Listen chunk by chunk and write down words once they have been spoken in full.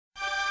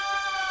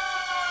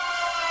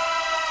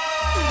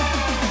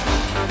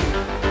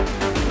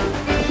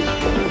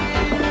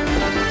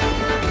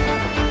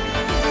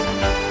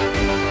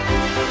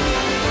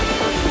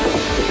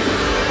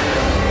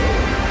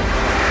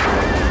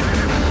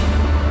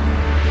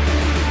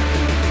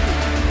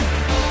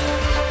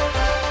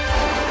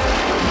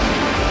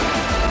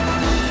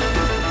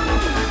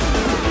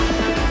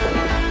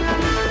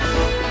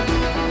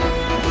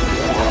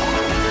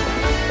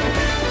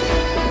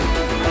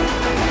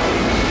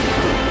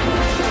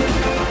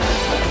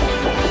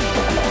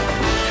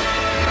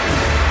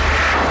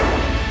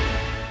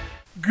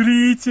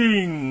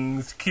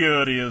Greetings,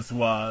 curious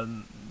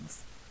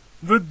ones.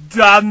 The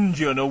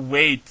dungeon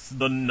awaits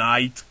the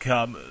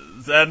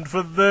nightcomers, and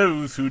for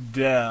those who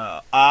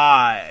dare,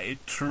 I,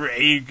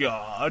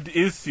 Treguard,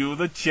 issue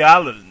the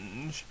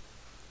challenge.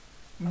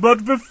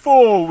 But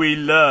before we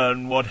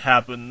learn what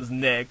happens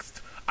next,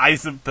 I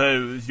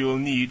suppose you'll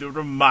need a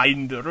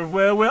reminder of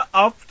where we're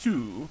up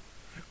to.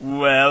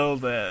 Well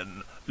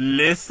then,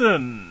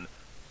 listen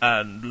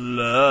and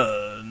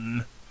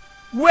learn.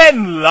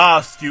 When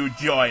last you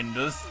joined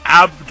us,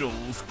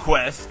 Abdul's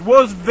quest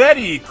was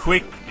very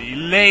quickly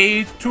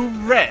laid to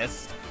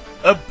rest.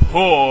 A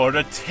poor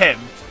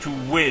attempt to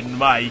win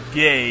my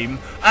game.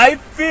 I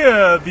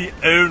fear the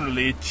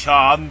only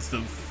chance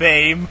of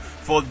fame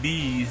for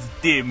these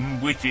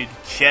dim-witted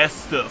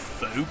Chester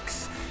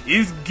folks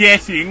is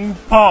getting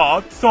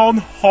parts on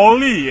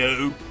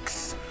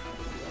Hollyoaks.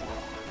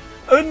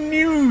 A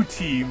new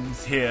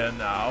team's here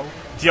now,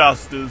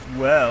 just as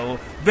well.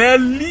 Their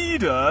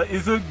leader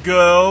is a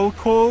girl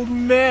called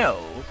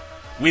Mel.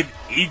 With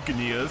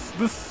Igneous,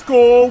 the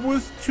score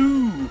was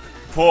 2.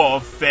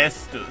 Poor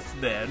Festus,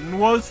 then,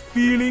 was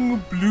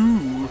feeling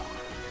blue.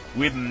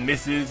 With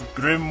Mrs.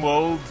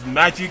 Grimwald's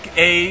magic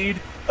aid,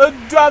 a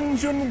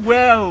dungeon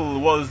well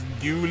was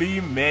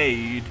duly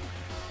made.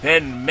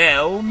 Then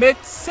Mel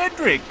met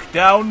Cedric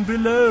down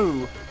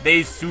below.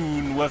 They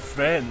soon were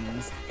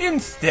friends,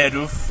 instead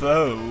of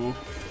foe.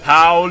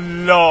 How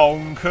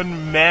long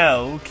can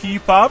Mel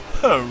keep up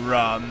her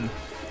run?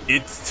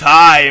 It's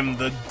time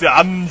the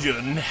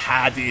dungeon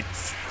had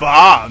its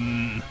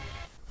fun.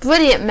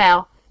 Brilliant,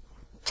 Mel.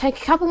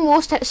 Take a couple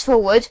more steps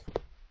forward.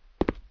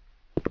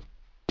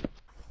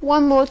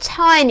 One more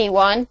tiny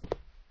one.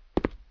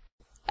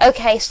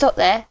 Okay, stop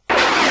there.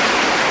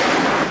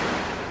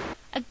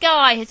 A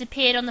guy has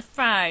appeared on the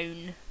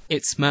throne.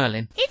 It's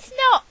Merlin. It's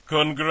not.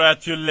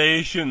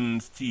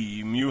 Congratulations,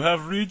 team. You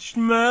have reached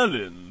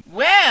Merlin.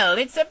 Well,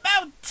 it's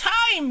about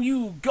time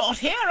you got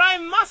here, I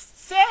must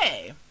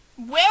say.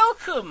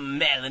 Welcome,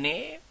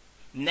 Melanie.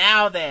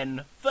 Now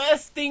then,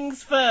 first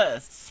things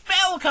first.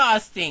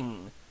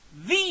 Spellcasting.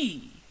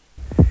 V-I-M.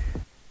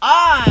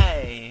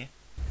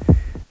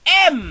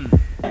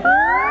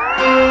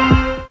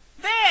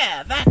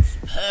 There, that's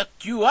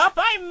perked you up,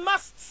 I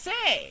must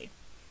say.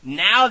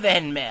 Now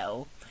then,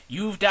 Mel,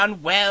 you've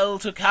done well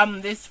to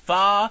come this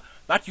far,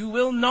 but you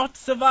will not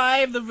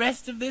survive the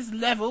rest of this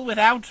level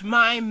without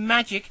my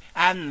magic,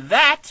 and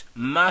that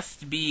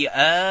must be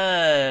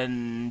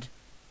earned.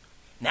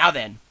 Now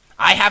then,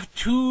 I have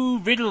 2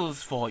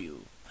 riddles for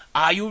you.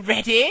 Are you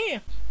ready?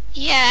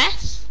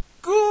 Yes.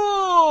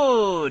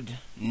 Good.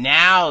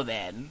 Now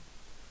then,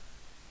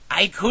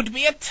 I could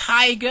be a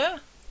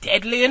tiger,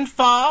 deadly and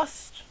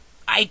fast.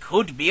 I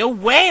could be a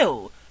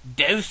whale,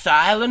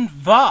 docile and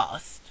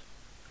vast.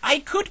 I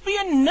could be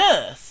a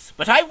nurse,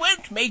 but I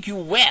won't make you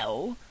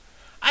well.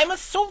 I'm a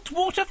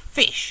saltwater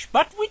fish,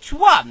 but which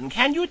one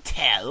can you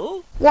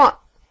tell? What?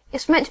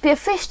 It's meant to be a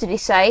fish, did he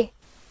say?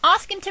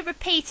 Ask him to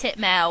repeat it,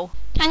 Mel.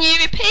 Can you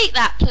repeat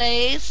that,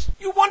 please?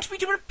 You want me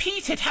to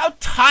repeat it? How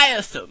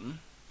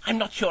tiresome. I'm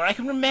not sure I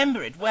can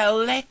remember it. Well,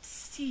 let's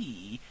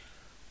see.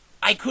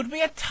 I could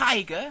be a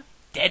tiger,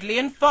 deadly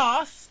and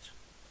fast.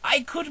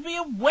 I could be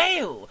a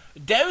whale,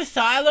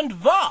 docile and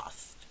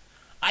vast.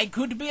 I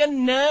could be a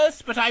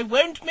nurse, but I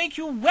won't make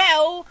you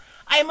well.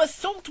 I'm a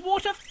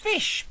saltwater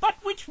fish,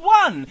 but which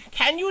one?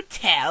 Can you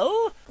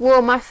tell?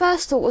 Well, my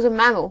first thought was a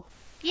mammal.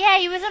 Yeah,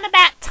 he was on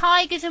about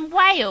tigers and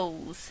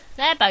whales.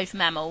 They're both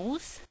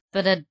mammals.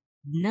 But a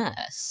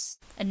nurse?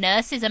 A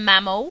nurse is a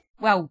mammal.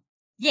 Well,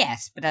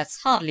 yes, but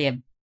that's hardly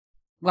a...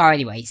 Well,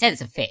 anyway, he said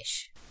it's a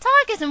fish.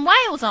 Tigers and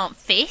whales aren't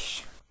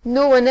fish.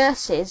 Nor are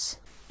nurses.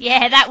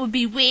 Yeah, that would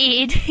be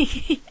weird.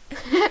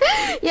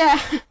 Yeah.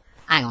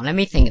 Hang on, let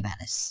me think about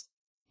this.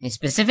 It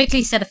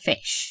specifically said a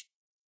fish.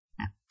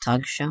 A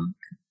tug shark?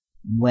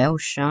 Whale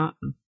shark?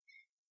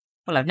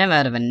 Well, I've never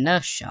heard of a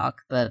nurse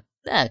shark, but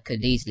that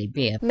could easily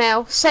be a...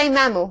 Mel, say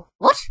mammal.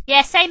 What?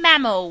 Yeah, say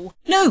mammal.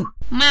 No!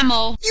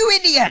 Mammal. You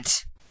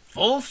idiot!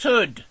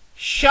 Falsehood.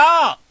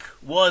 Shark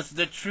was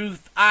the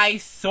truth I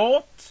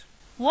sought.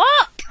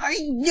 What? I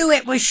knew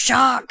it was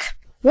shark!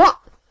 What?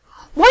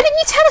 Why didn't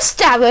you tell us,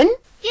 Darren?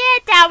 Yeah,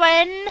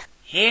 Darren.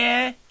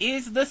 Here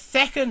is the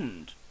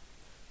second.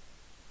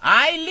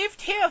 I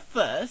lived here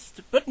first,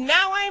 but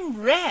now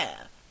I'm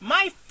rare.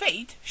 My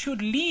fate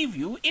should leave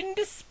you in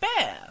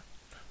despair.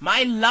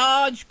 My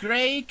large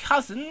grey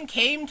cousin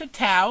came to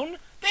town,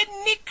 then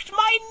nicked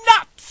my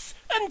nuts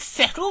and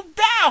settled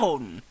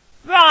down.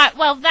 Right,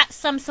 well, that's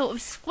some sort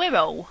of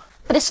squirrel.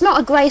 But it's not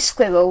a grey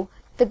squirrel.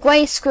 The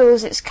grey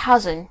squirrel's its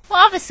cousin.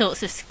 What other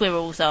sorts of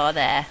squirrels are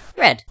there?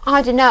 Red.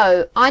 I don't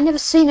know. I never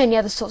seen any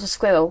other sorts of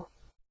squirrel.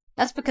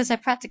 That's because they're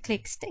practically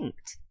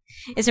extinct.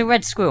 It's a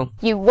red squirrel.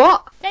 You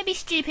what? Don't be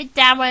stupid,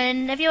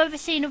 Darren. Have you ever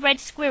seen a red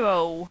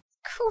squirrel?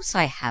 Of course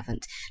I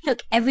haven't.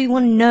 Look,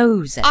 everyone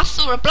knows it. I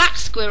saw a black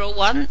squirrel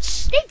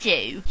once. Did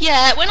you?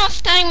 Yeah, when I was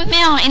staying with my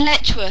aunt in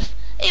Letchworth.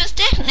 It was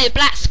definitely a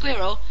black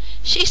squirrel.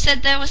 She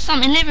said there was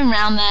something living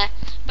round there,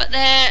 but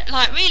they're,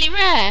 like, really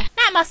rare.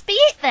 That That must be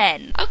it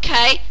then.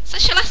 Okay, so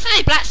shall I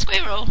say black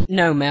squirrel?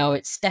 No, Mel,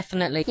 it's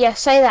definitely... Yeah,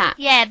 say that.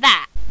 Yeah,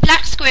 that.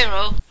 Black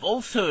squirrel.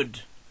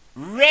 Falsehood.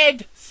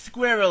 Red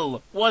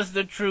squirrel was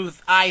the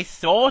truth I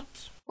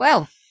sought.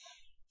 Well,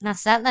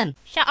 that's that then.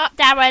 Shut up,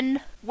 Darren.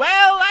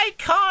 Well, I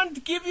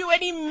can't give you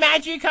any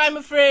magic, I'm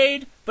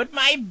afraid, but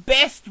my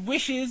best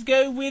wishes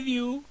go with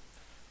you.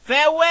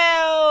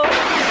 Farewell!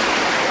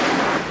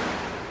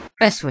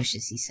 Best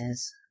wishes, he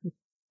says.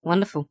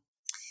 Wonderful.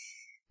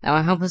 That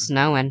will help us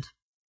no end.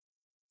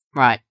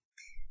 Right.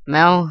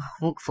 Mel,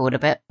 walk forward a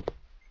bit.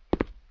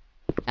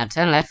 Now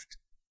turn left.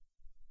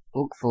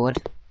 Walk forward.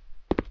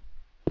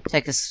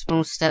 Take a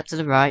small step to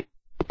the right.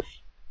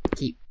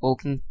 Keep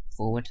walking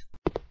forward.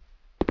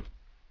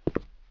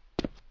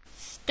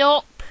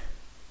 Stop.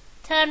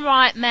 Turn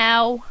right,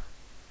 Mel.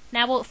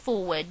 Now walk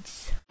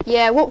forwards.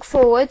 Yeah, walk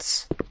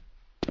forwards.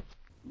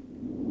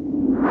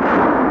 Where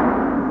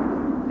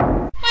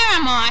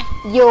am I?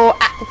 You're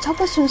at the top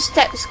of some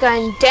steps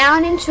going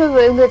down into a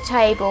room with a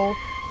table,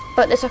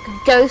 but there's like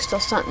a ghost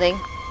or something.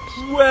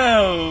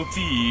 Well,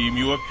 team,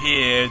 you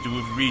appear to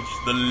have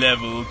reached the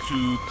level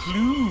 2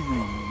 clue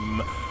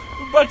room,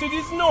 but it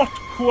is not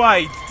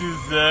quite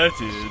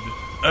deserted.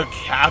 A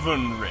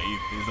cavern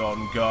wraith is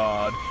on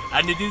guard,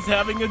 and it is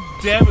having a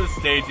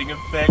devastating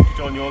effect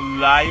on your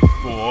life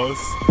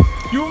force.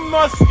 You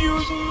must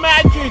use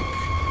magic,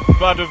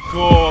 but of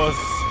course,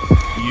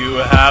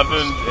 you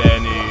haven't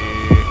any.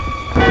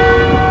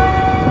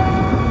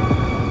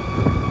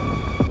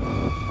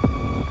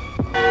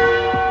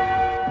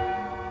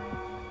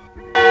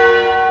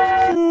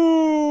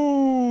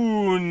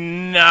 Ooh,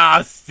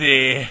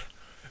 nasty.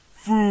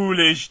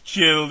 Foolish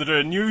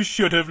children, you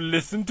should have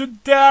listened to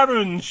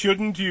Darren,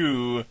 shouldn't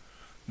you?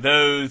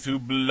 Those who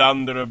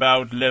blunder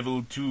about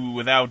level 2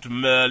 without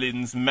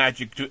Merlin's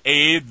magic to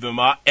aid them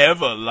are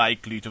ever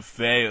likely to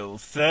fail.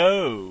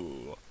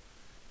 So,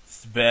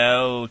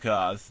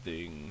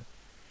 spellcasting.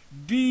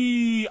 DISMIS.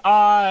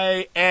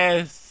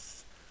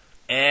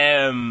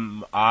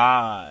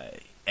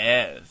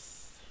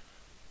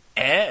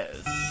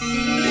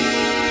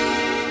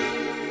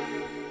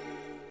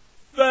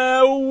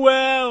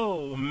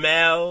 Farewell,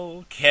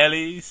 Mel,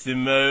 Kelly,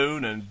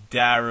 Simone, and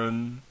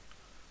Darren.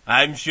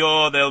 I'm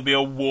sure there'll be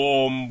a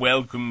warm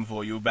welcome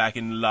for you back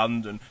in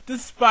London,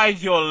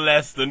 despite your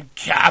less than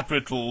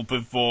capital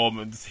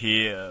performance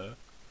here.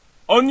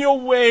 On your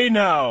way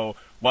now,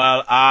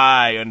 while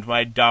I and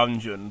my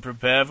dungeon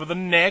prepare for the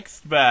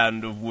next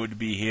band of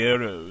would-be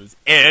heroes.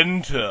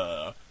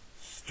 Enter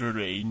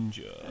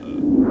Stranger.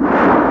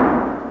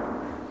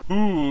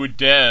 Who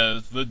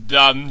dares the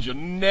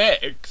dungeon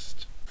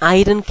next?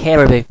 Aden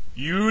Caribou.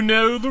 You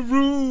know the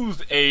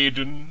rules,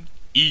 Aden.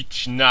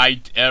 Each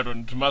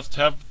knight-errant must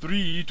have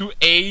 3 to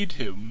aid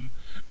him.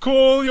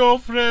 Call your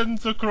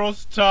friends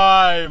across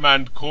time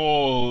and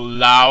call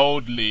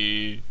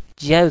loudly.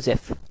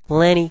 Joseph.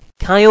 Lenny.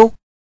 Kyle.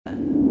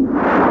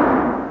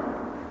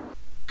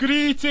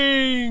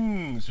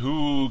 Greetings!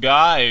 Who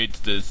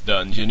guides this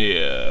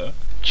dungeoneer?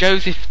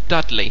 Joseph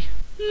Dudley.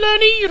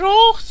 Lenny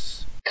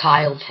Ross.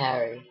 Kyle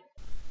Terry.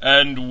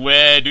 And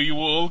where do you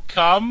all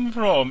come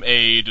from,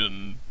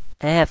 Aden?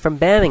 From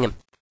Birmingham.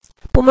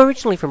 But I'm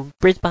originally from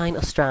Brisbane,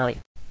 Australia.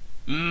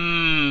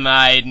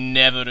 I'd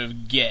never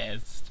have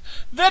guessed.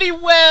 Very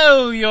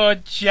well, your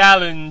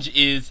challenge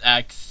is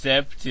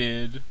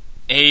accepted.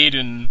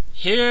 Aden,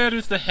 here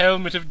is the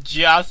helmet of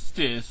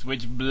justice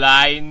which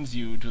blinds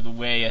you to the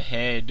way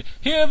ahead.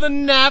 Here the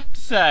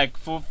knapsack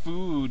for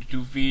food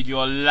to feed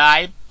your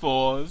life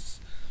force.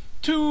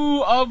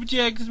 2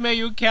 objects may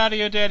you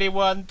carry at any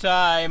one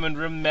time, and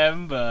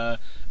remember,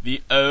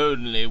 the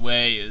only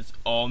way is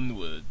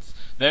onwards.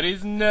 There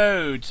is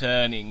no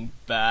turning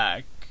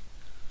back.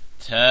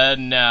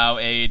 Turn now,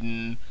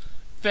 Aden.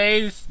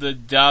 Face the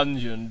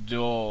dungeon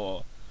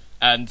door,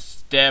 and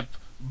step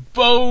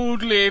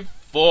boldly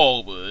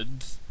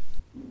forwards.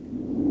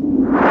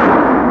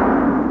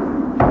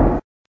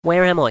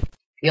 Where am I?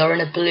 You're in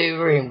a blue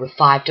room with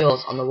 5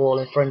 doors on the wall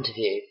in front of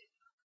you.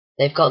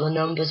 They've got the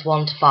numbers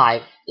 1 to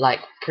 5,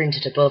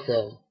 printed above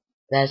them.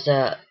 There's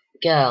a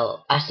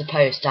girl, I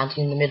suppose,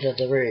 standing in the middle of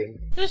the room.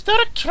 Is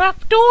that a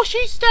trapdoor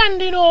she's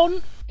standing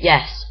on?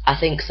 Yes, I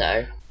think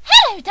so.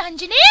 Hello,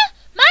 Dungeoneer.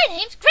 My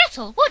name's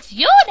Gretel. What's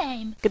your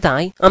name? Good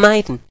day, I'm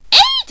Aden.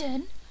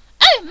 Aden?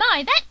 Oh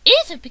my, that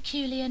is a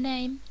peculiar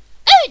name.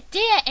 Oh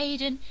dear,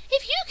 Aden,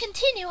 if you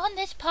continue on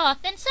this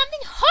path, then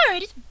something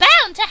horrid is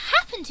bound to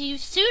happen to you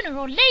sooner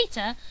or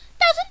later.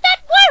 Doesn't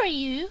that worry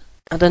you?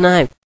 I don't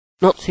know,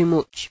 not too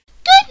much.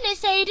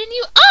 Goodness, Aden,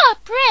 you are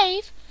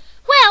brave.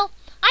 Well,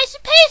 I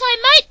suppose I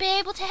might be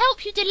able to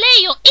help you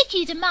delay your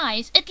icky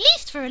demise, at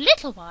least for a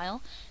little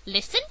while.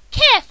 Listen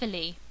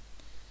carefully.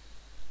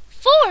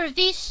 4 of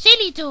these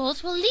silly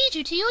doors will lead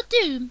you to your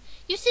doom.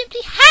 You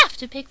simply have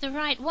to pick the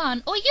right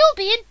one, or you'll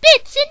be in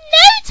bits in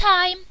no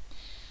time.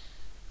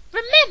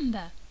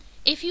 Remember,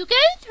 if you go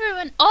through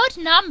an odd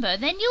number,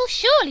 then you'll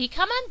surely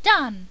come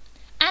undone.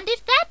 And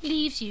if that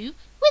leaves you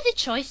with a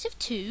choice of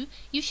 2,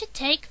 you should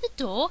take the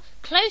door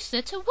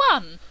closer to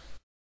 1.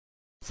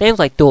 Sounds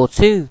like door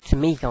 2 to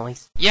me,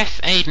 guys.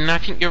 Yes, Aden, I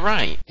think you're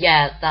right.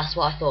 Yeah, that's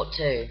what I thought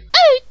too.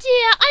 Oh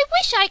dear, I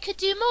wish I could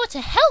do more to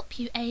help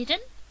you,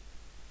 Aden.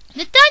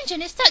 The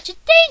dungeon is such a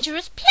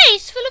dangerous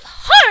place full of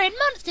horrid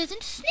monsters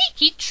and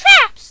sneaky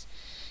traps.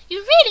 You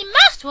really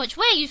must watch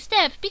where you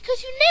step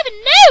because you never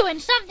know when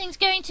something's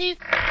going to...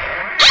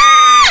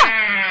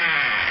 Ah!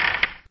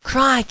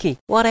 Crikey,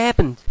 what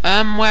happened?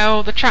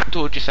 Well, the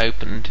trapdoor just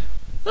opened.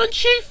 And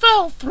she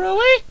fell through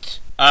it?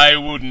 I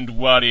wouldn't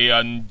worry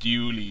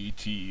unduly,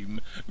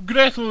 team.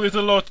 Gretel is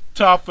a lot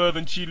tougher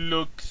than she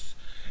looks.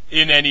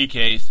 In any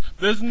case,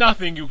 there's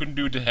nothing you can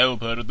do to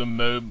help her at the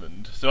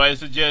moment, so I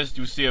suggest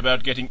you see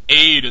about getting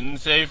Aden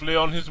safely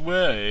on his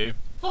way.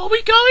 Are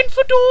we going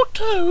for door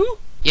 2?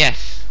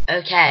 Yes.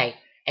 Okay,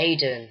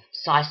 Aden,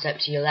 sidestep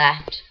to your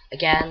left.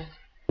 Again.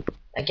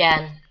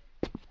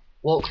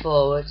 Walk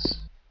forwards.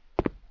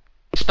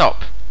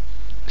 Stop.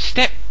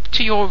 Step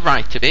to your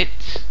right a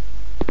bit.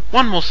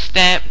 One more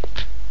step,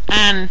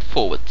 and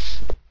forwards.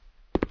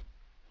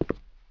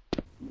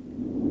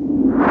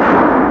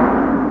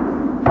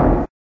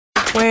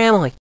 Where am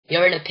I?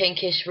 You're in a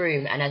pinkish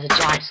room and there's a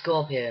giant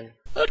scorpion.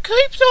 It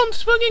keeps on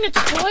swinging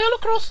its tail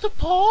across the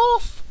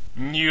path.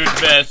 You'd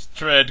best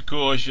tread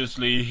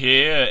cautiously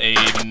here,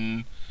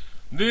 Aden.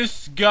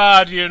 This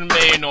guardian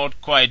may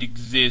not quite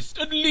exist,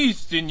 at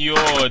least in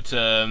your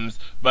terms,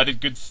 but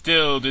it could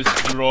still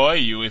destroy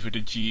you if it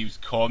achieves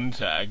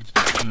contact.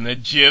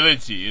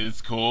 Agility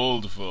is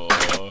called for.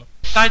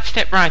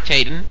 Sidestep right,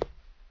 Aden.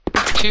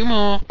 2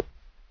 more.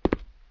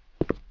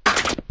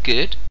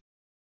 Good.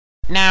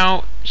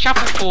 Now,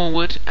 shuffle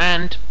forward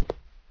and...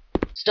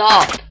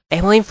 Stop!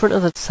 Am I in front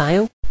of the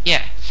tail?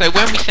 Yeah, so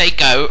when we say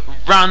go,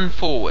 run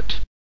forward.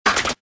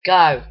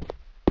 Go!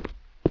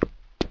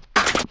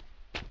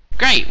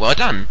 Great, well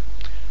done.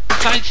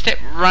 Sidestep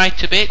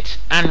right a bit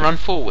and run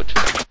forward.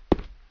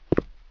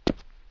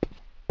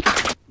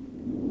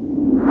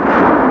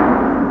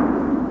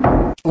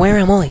 Where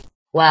am I?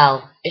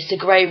 Well, it's a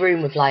grey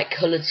room with like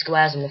coloured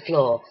squares on the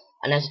floor,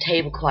 and there's a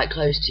table quite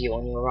close to you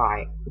on your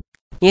right.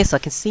 Yes, I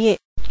can see it.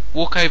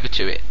 Walk over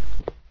to it.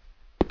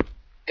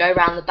 Go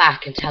round the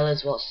back and tell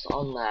us what's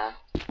on there.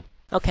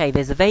 Okay,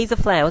 there's a vase of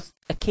flowers,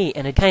 a key,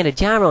 and a kind of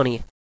jar on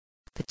here.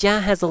 The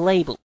jar has a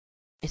label.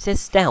 It says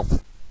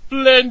stealth.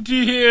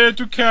 Plenty here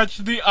to catch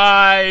the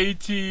eye,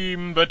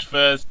 team, but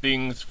first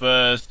things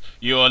first,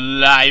 your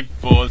life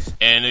force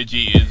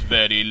energy is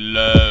very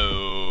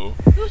low.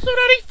 Is there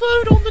any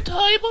food on the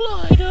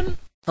table, Aden?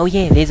 Oh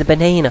yeah, there's a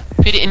banana.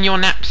 Put it in your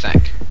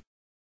knapsack.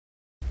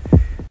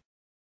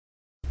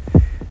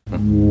 I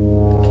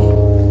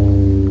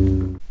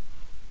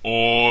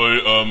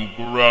am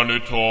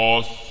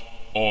Granitas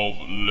of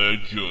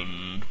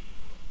legend.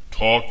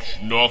 Touch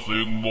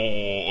nothing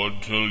more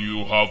until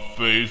you have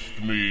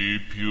faced me,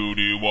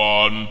 puny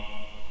one.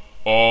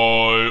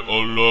 I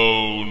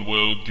alone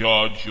will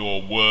judge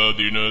your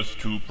worthiness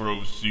to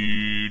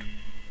proceed.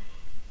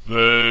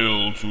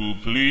 Fail to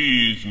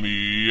please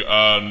me,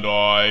 and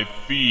I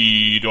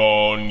feed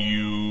on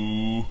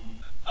you.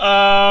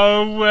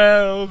 Ah,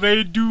 well,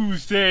 they do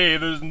say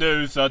there's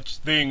no such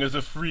thing as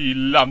a free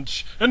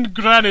lunch, and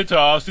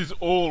Granitas is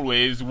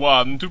always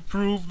one to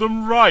prove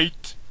them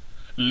right.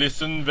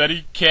 Listen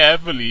very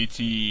carefully,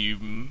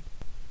 team.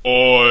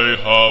 I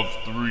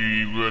have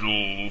 3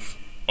 riddles,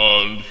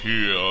 and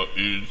here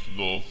is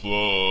the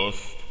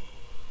first.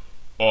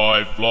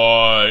 I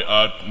fly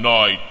at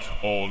night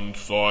on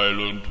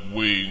silent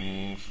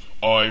wings.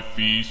 I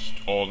feast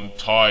on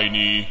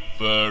tiny,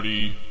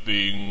 furry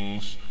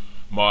things.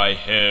 My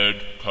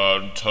head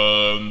can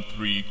turn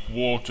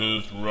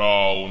 3/4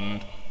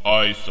 round.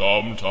 I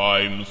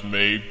sometimes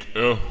make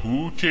a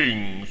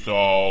hooting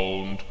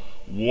sound.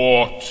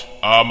 What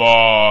am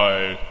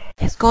I?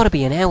 It's gotta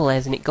be an owl,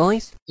 hasn't it,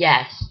 guys?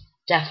 Yes,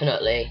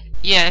 definitely.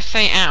 Yeah,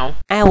 say ow.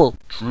 Owl.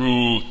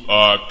 Truth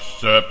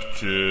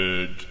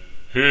accepted.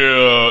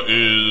 Here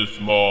is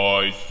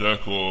my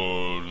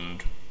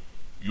second.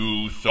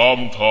 You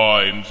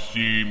sometimes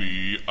see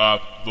me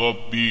at the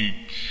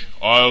beach.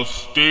 I'll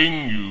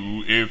sting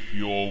you if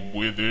you're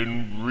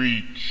within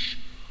reach.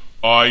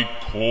 I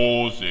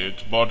cause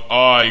it, but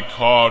I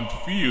can't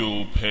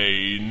feel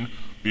pain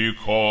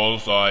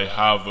because I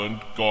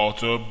haven't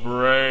got a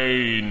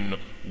brain.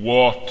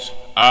 What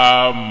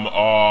am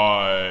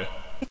I?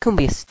 It couldn't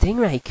be a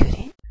stingray, could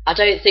it? I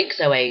don't think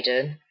so,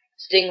 Aden.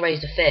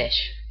 Stingrays are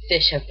fish.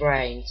 Fish have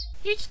brains.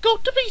 It's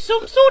got to be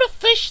some sort of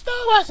fish,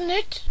 though, hasn't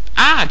it?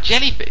 Ah,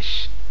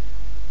 jellyfish.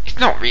 It's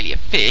not really a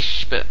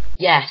fish, but...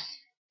 Yes.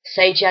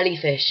 Say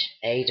jellyfish,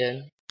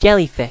 Aden.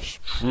 Jellyfish.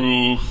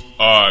 Truth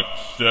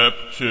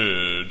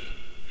accepted.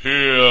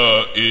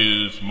 Here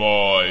is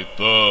my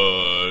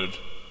third.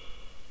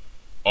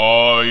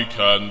 I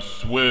can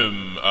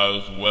swim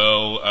as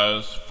well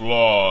as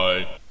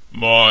fly.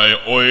 My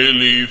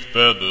oily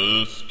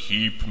feathers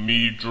keep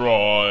me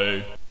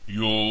dry.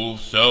 You'll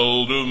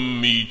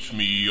seldom meet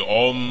me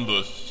on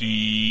the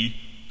sea.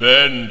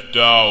 Bend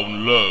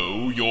down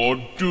low, you're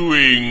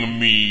doing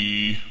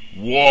me.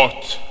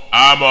 What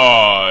am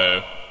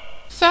I?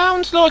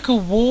 Sounds like a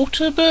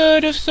water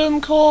bird of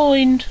some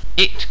kind.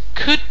 It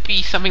could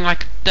be something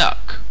like a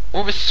duck,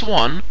 or a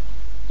swan,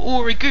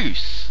 or a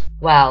goose.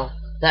 Well,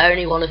 the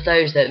only one of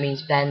those that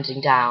means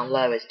bending down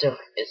low is duck,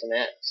 isn't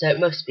it? So it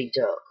must be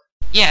duck.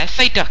 Yeah,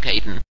 say duck,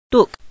 Aden.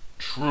 Duck.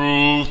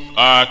 Truth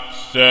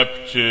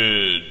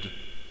accepted.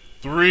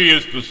 3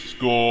 is the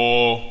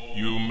score.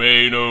 You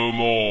may know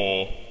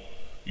more.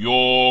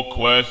 Your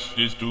quest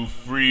is to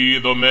free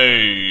the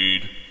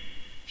maid.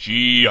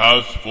 She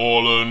has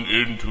fallen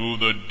into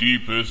the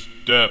deepest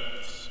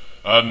depths,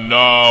 and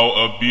now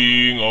a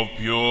being of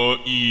pure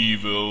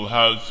evil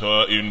has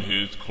her in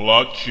his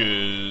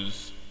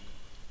clutches.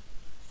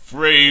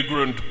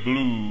 Fragrant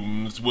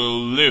blooms will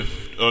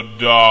lift a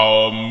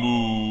dour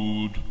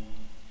mood.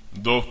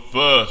 The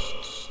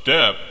first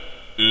step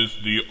is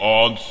the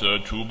answer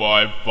to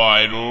my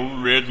final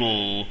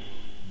riddle,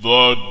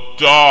 the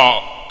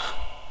dark.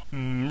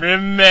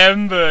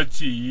 Remember,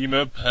 team,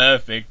 a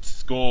perfect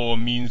score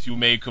means you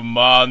may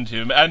command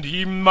him, and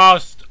he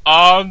must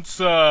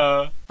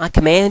answer. I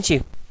command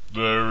you.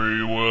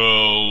 Very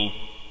well.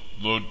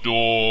 The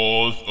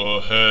doors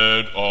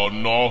ahead are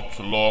not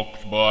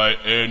locked by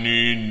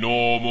any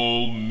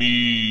normal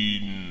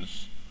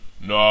means.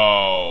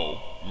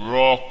 Now,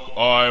 rock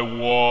I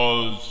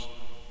was,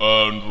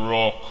 and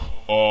rock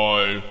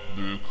I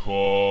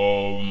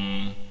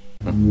become.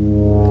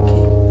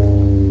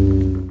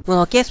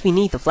 Well, I guess we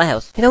need the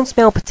flowers. They don't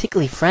smell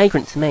particularly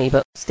fragrant to me,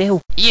 but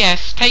still.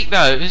 Yes, take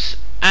those,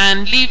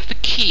 and leave the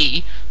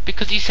key,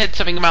 because he said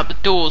something about the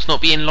doors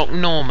not being locked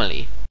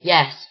normally.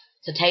 Yes,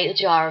 so take the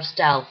jar of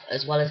stealth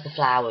as well as the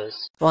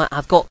flowers. Right,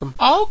 I've got them.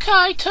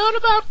 Okay, turn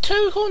about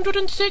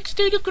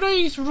 260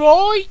 degrees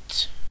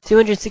right.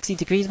 260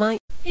 degrees, mate?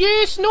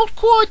 Yes, not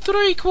quite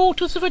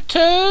 3/4 of a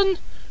turn.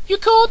 You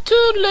can't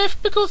turn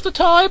left because the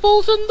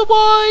table's in the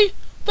way.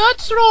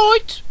 That's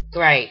right.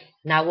 Great.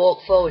 Now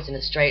walk forwards in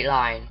a straight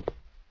line.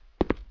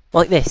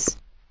 Like this.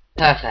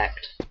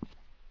 Perfect.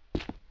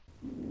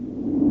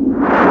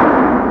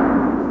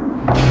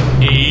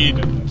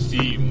 Aden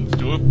seems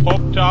to have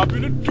popped up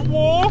in a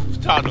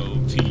dwarf tunnel,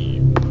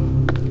 team.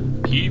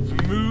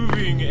 Keep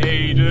moving,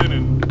 Aden,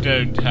 and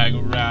don't hang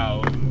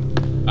around.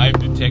 I've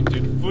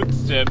detected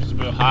footsteps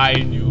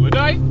behind you, and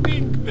I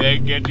think they're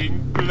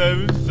getting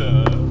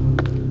closer.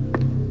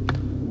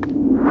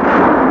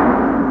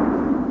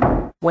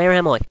 Where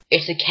am I?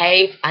 It's a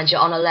cave and you're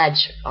on a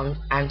ledge,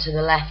 and to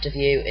the left of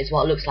you is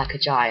what looks like a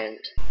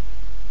giant.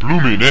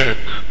 Bloomin' heck,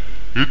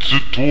 it's a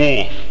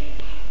dwarf.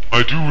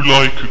 I do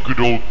like a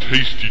good old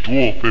tasty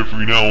dwarf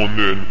every now and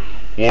then,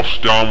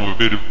 washed down with a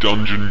bit of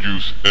dungeon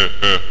juice.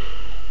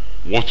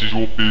 What is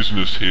your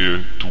business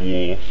here,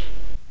 dwarf?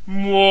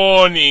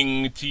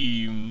 Warning,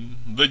 team.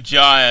 The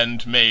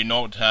giant may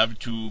not have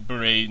 2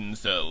 brain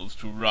cells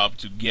to rub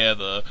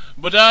together,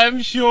 but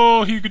I'm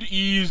sure he could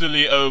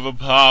easily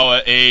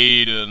overpower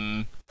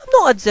Aden. I'm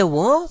not a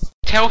dwarf.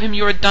 Tell him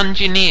you're a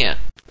dungeoneer.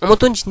 I'm a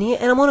dungeoneer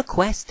and I'm on a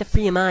quest to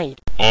free a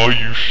maid. Are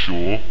you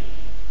sure?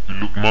 You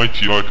look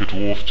mighty like a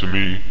dwarf to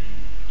me.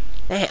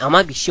 I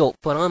might be short,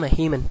 but I'm a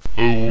human.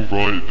 Oh,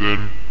 alright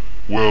then.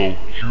 Well,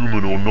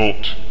 human or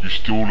not, you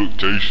still look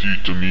tasty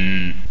to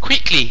me.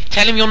 Quickly,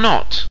 tell him you're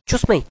not.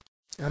 Trust me,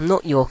 I'm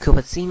not your cup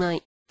of tea,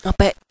 mate. I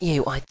bet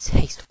you I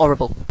taste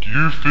horrible. Do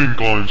you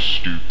think I'm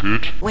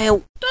stupid?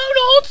 Well, Don't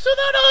answer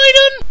that,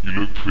 Aden. You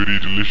look pretty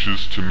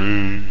delicious to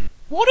me.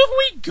 What have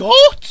we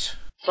got?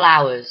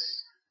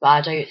 Flowers, but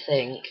I don't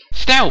think.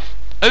 Stealth.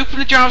 Open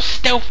the jar of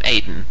stealth,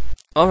 Aden.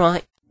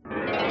 alright.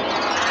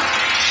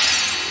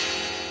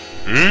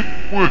 Eh?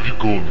 Where have you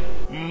gone?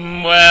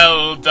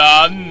 Well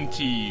done,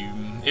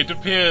 team. It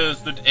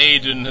appears that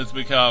Aden has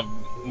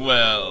become,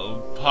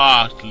 well,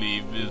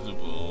 partly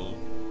visible.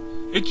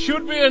 It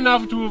should be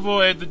enough to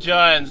avoid the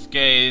giant's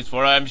gaze,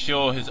 for I'm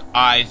sure his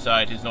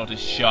eyesight is not as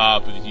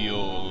sharp as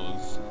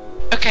yours.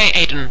 Okay,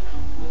 Aden.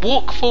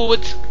 Walk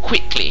forwards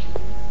quickly.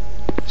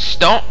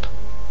 Stop.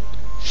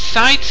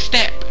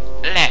 Sidestep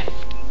left.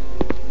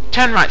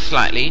 Turn right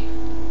slightly.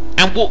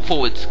 And walk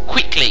forwards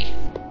quickly.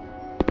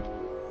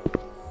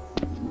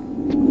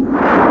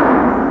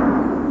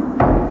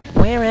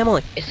 Where am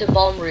I? It's a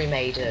bomb room,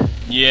 Aden.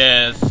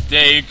 Yes,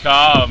 stay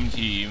calm,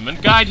 team,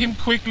 and guide him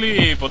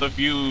quickly, for the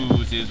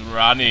fuse is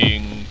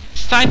running.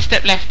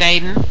 Sidestep left,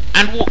 Aden.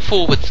 And walk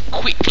forwards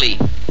quickly.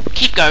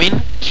 Keep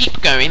going.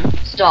 Keep going.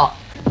 Stop.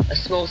 A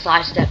small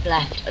sidestep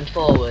left and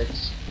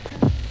forwards.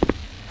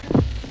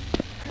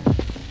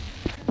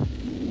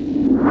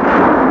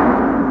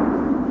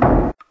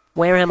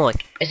 Where am I?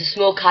 It's a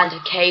small kind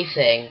of cave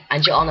thing,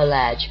 and you're on a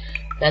ledge.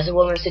 There's a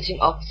woman sitting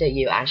opposite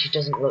you, and she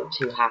doesn't look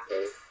too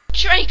happy.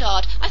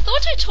 Treguard, I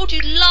thought I told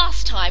you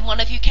last time one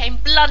of you came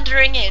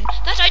blundering in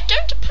that I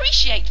don't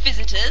appreciate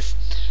visitors.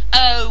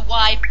 Oh,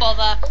 why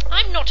bother?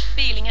 I'm not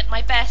feeling at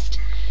my best.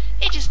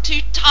 It is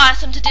too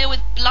tiresome to deal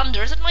with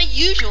blunderers at my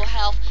usual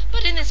health,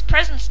 but in this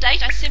present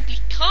state I simply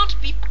can't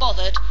be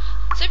bothered.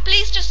 So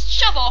please just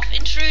shove off,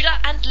 intruder,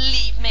 and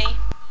leave me.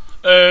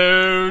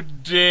 Oh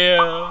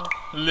dear.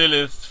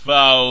 Lilith's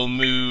foul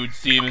mood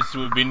seems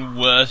to have been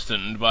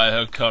worsened by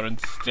her current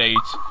state.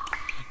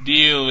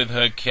 Deal with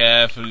her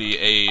carefully,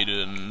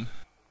 Aden.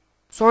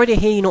 Sorry to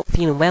hear you're not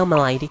feeling well, my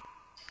lady.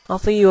 I'll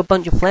throw you a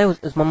bunch of flowers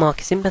as my mark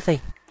of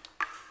sympathy.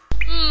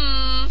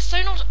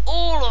 So not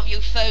all of you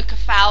folk are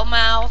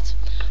foul-mouthed.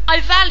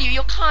 I value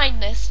your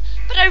kindness,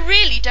 but I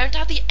really don't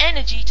have the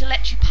energy to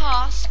let you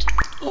past.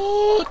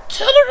 Oh,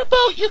 tell her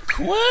about your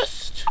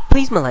quest.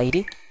 Please, my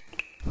lady.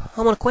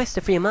 I'm on a quest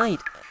to free a maid,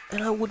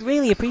 and I would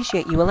really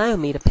appreciate you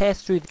allowing me to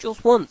pass through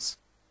just once.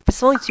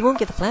 Besides, you won't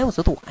get the flowers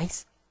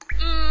otherwise.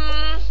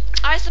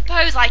 I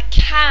suppose I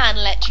can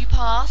let you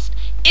past,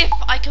 if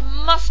I can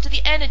muster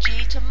the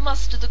energy to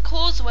muster the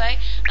causeway,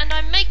 and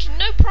I'm making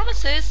no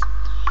promises.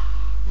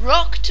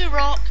 Rock to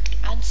rock,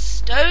 and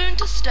stone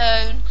to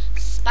stone,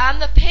 span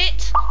the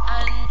pit,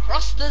 and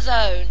cross the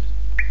zone.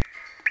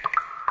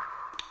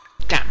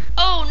 Damn.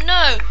 Oh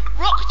no!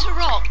 Rock to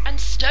rock, and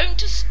stone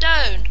to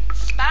stone,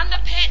 span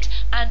the pit,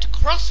 and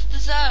cross the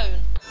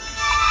zone.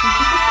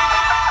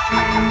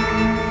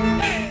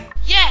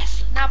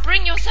 Yes, now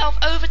bring yourself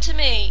over to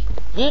me.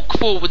 Walk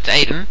forwards,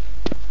 Aden.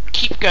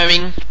 Keep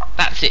going.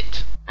 That's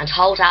it. And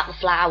hold out the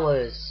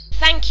flowers.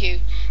 Thank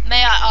you.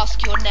 May I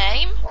ask your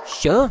name?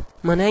 Sure,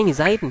 my name is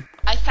Aden.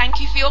 I thank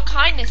you for your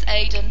kindness,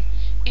 Aden.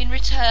 In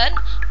return,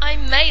 I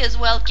may as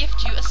well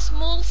gift you a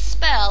small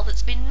spell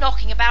that's been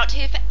knocking about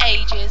here for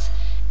ages.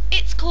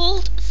 It's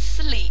called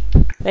Sleep.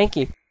 Thank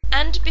you.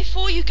 And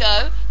before you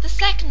go, the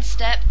second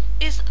step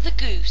is the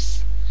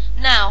goose.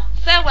 Now,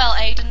 farewell,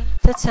 Aden.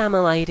 That's how, my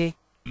lady.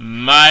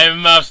 I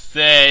must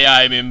say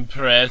I'm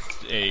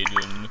impressed,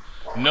 Aden.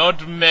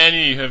 Not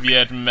many have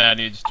yet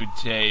managed to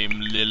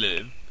tame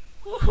Lillith.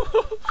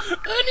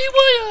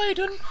 Anyway,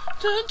 Aden,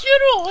 turn to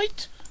your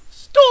right.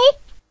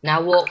 Stop!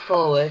 Now walk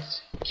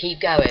forwards.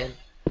 Keep going.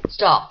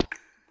 Stop.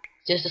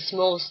 Just a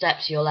small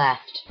step to your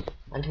left.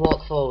 And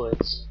walk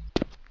forwards.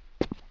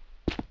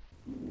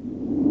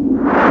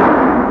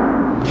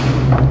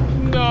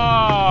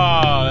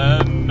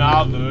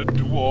 Another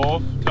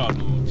dwarf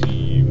tunnel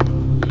team.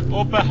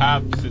 Or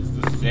perhaps it's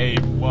the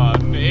same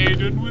one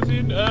Aden was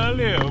in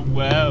earlier.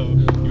 Well,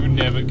 you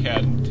never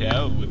can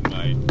tell with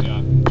my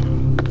dungeon.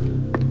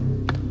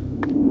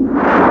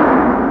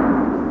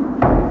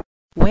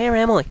 Where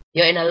am I?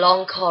 You're in a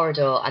long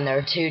corridor and there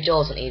are 2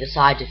 doors on either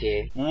side of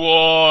you.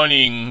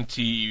 Warning,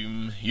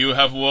 team. You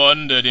have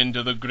wandered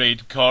into the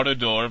great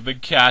corridor of the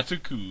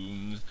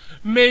catacombs.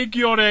 Make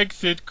your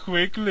exit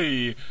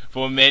quickly,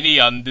 for many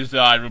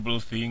undesirable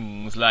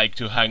things like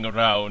to hang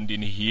around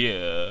in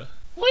here.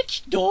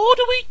 Which door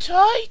do we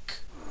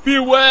take?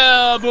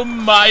 Beware the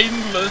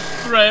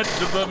mindless threat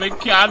of the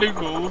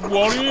mechanical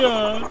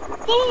warrior.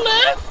 The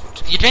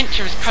left? The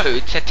adventurer's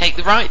code said take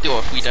the right door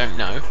if we don't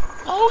know.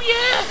 Oh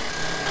yeah.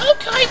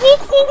 Okay, walk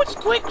forwards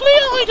quickly,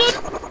 Aden.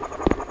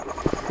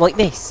 Like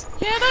this?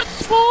 Yeah,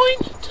 that's fine.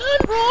 Turn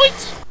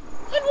right.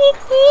 And walk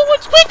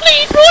forwards quickly,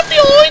 he's right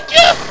behind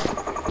you.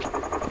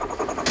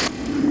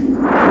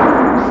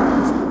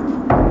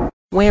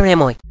 Where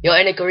am I? You're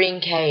in a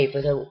green cave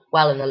with a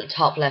well in the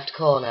top left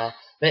corner,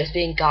 but it's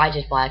being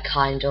guided by a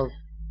kind of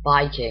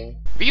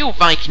Viking. Real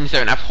Vikings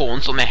don't have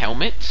horns on their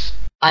helmets.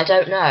 I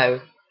don't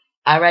know.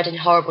 I read in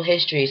horrible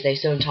histories they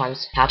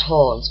sometimes had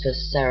horns for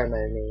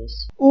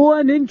ceremonies. Oh,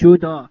 an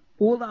intruder.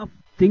 Olaf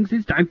thinks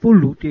it's time for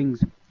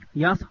lootings.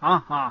 Yes,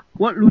 ha.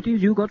 What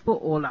lootings you got for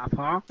Olaf,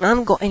 huh? I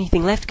haven't got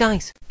anything left,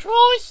 guys.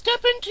 Try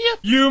step into your...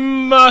 You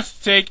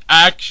must take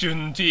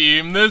action,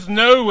 team. There's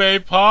no way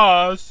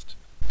past.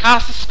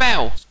 Cast a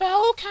spell.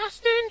 Spell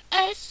casting.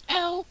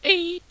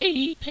 S-L-E-E-P.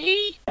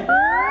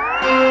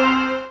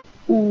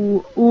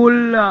 Oh,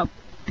 Olaf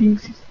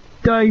thinks it's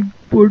time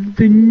for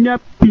the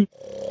nappy.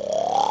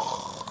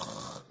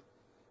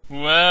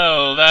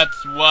 Well,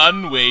 that's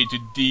one way to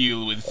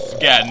deal with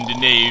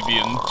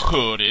Scandinavian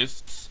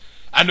tourists.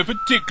 And a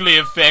particularly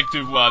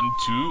effective one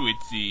too,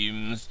 it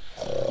seems.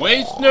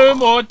 Waste no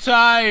more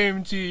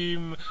time,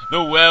 team. The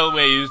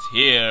wellway is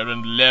here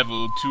and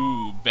level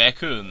 2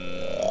 beckons.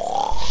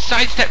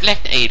 Sidestep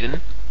left,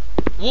 Aden.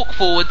 Walk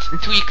forwards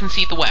until you can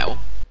see the well.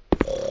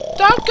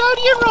 Don't go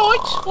to your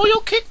right, or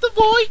you'll kick the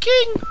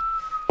Viking.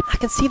 I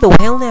can see the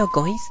well now,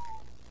 guys.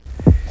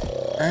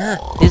 Ah,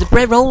 there's a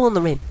bread roll on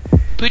the rim.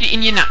 Put it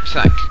in your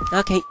knapsack.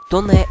 Okay,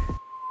 done that.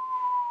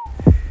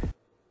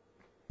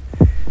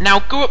 Now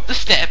go up the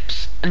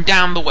steps and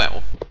down the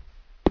well.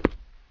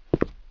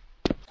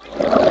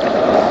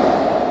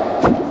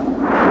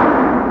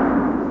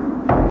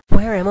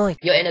 Where am I?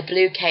 You're in a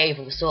blue cave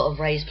with a sort of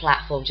raised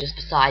platform just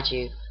beside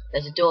you.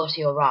 There's a door to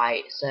your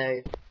right,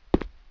 so...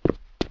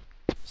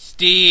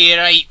 Stay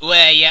right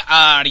where you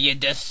are, you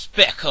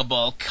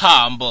despicable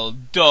Campbell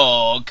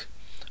dog.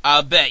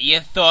 I'll bet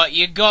you thought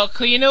you got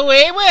clean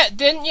away with it,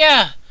 didn't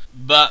you?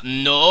 But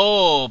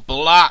no,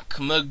 Black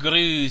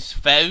McGrew's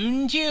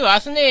found you,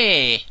 hasn't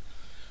he?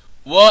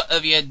 What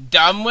have you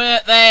done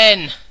with it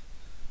then?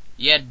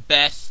 You'd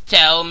best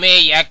tell me,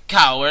 you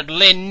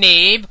cowardly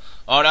knave,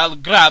 or I'll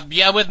grab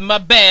you with my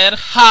bare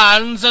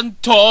hands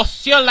and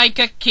toss you like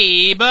a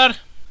caber.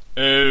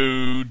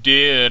 Oh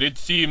dear, it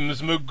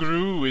seems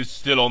McGrew is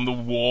still on the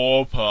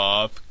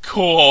warpath.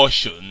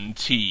 Caution,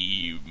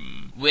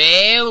 team.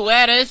 Well,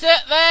 where is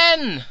it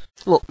then?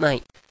 Look,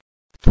 mate.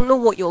 Don't know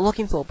what you're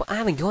looking for, but I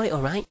haven't got it,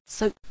 alright?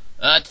 So...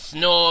 It's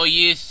no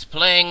use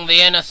playing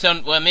the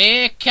innocent with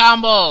me,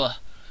 Campbell.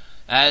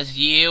 As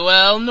ye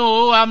well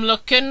know, I'm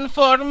looking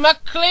for my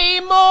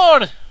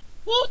claymore.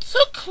 What's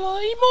a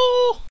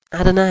claymore?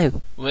 I don't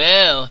know.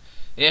 Well,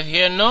 if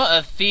you're not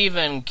a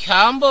thieving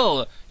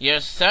Campbell,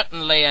 you're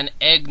certainly an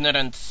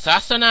ignorant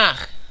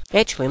Sassenach.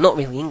 Actually, I'm not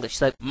really English,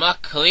 so... My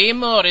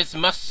claymore is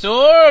my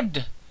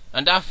sword,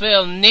 and I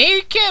feel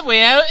naked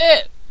without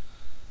it.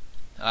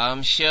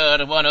 I'm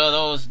sure one of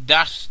those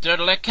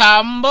dastardly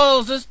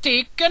Campbells has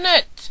taken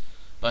it,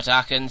 but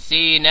I can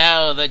see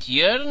now that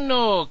you're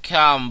no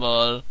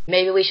Campbell.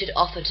 Maybe we should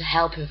offer to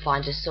help him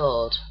find his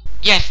sword.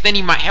 Yes, then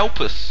he might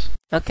help us.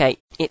 Okay,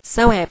 it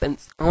so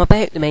happens I'm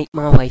about to make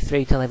my way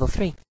through to level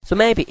 3. So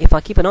maybe if I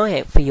keep an eye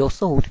out for your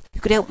sword,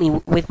 you could help me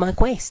with my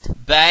quest.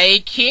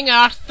 By King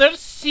Arthur's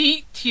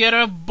seat, you're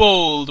a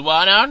bold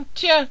one,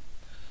 aren't you?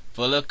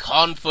 Full of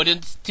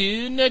confidence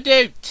too, no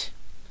doubt.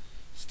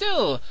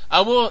 Still,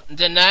 I won't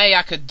deny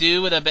I could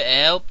do with a bit of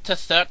help to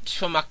search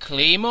for my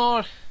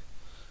claymore.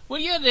 Will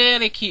you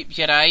really keep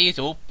your eyes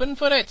open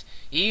for it,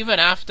 even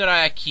after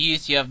I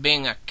accuse you of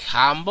being a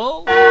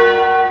Campbell?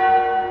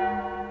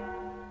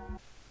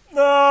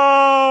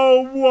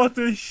 Oh, what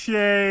a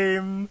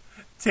shame.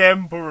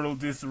 Temporal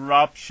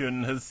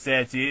disruption has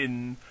set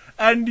in,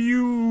 and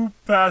you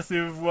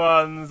passive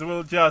ones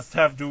will just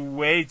have to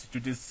wait to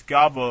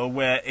discover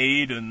where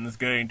Aden's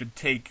going to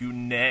take you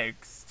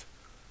next.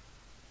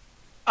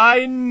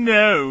 I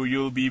know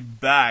you'll be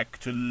back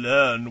to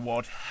learn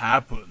what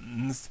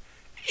happens,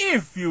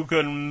 if you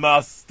can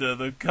muster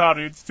the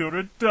courage to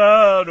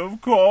return,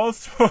 of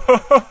course.